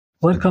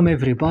Welcome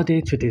everybody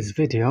to this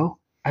video.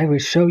 I will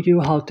show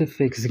you how to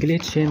fix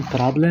glitching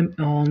problem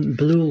on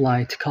blue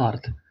light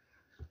card.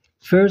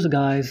 First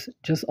guys,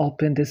 just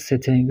open the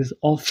settings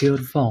of your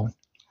phone.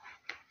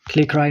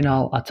 Click right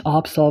now at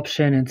apps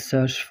option and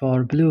search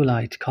for blue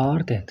light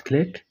card and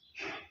click.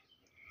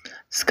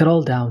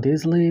 Scroll down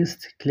this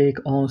list, click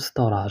on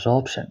storage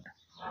option.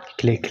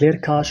 Click clear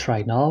cache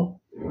right now.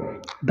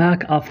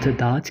 Back after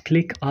that,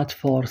 click at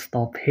force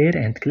stop here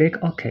and click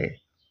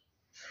OK.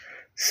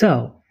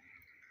 So,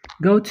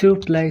 go to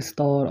Play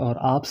Store or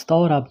App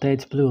Store,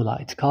 update blue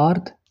light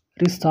card,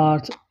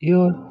 restart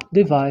your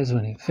device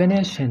when you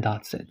finish, and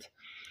that's it.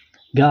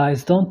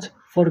 Guys, don't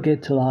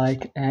forget to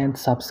like and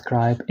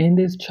subscribe in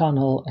this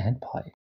channel, and bye.